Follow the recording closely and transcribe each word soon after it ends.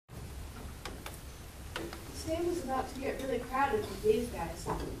Today was about to get really crowded with these guys.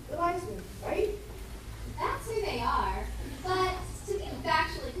 The wise men, right? That's who they are. But to be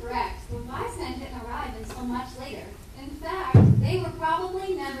factually correct, the wise men didn't arrive until much later. In fact, they were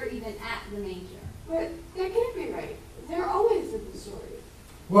probably never even at the manger. But that can't be right. They're always in the story.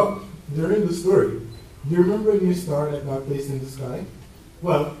 Well, they're in the story. Do you remember a new star that got placed in the sky?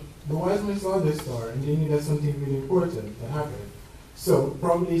 Well, the wise men saw this star and they knew that something really important had happened. So,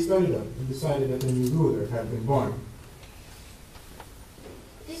 probably they studied up and decided that a new ruler had been born.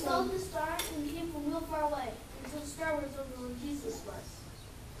 They saw the star and came from real far away, until the star was over where Jesus was.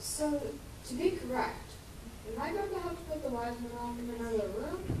 So, to be correct, am I going to have to put the wise men off in another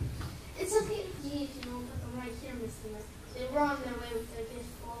room? It's okay for me if you don't put them right here, Miss Smith. They were on their way with their gift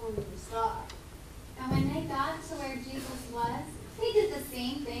following the star. And when they got to where Jesus was, they did the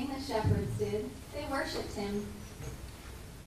same thing the shepherds did. They worshipped him.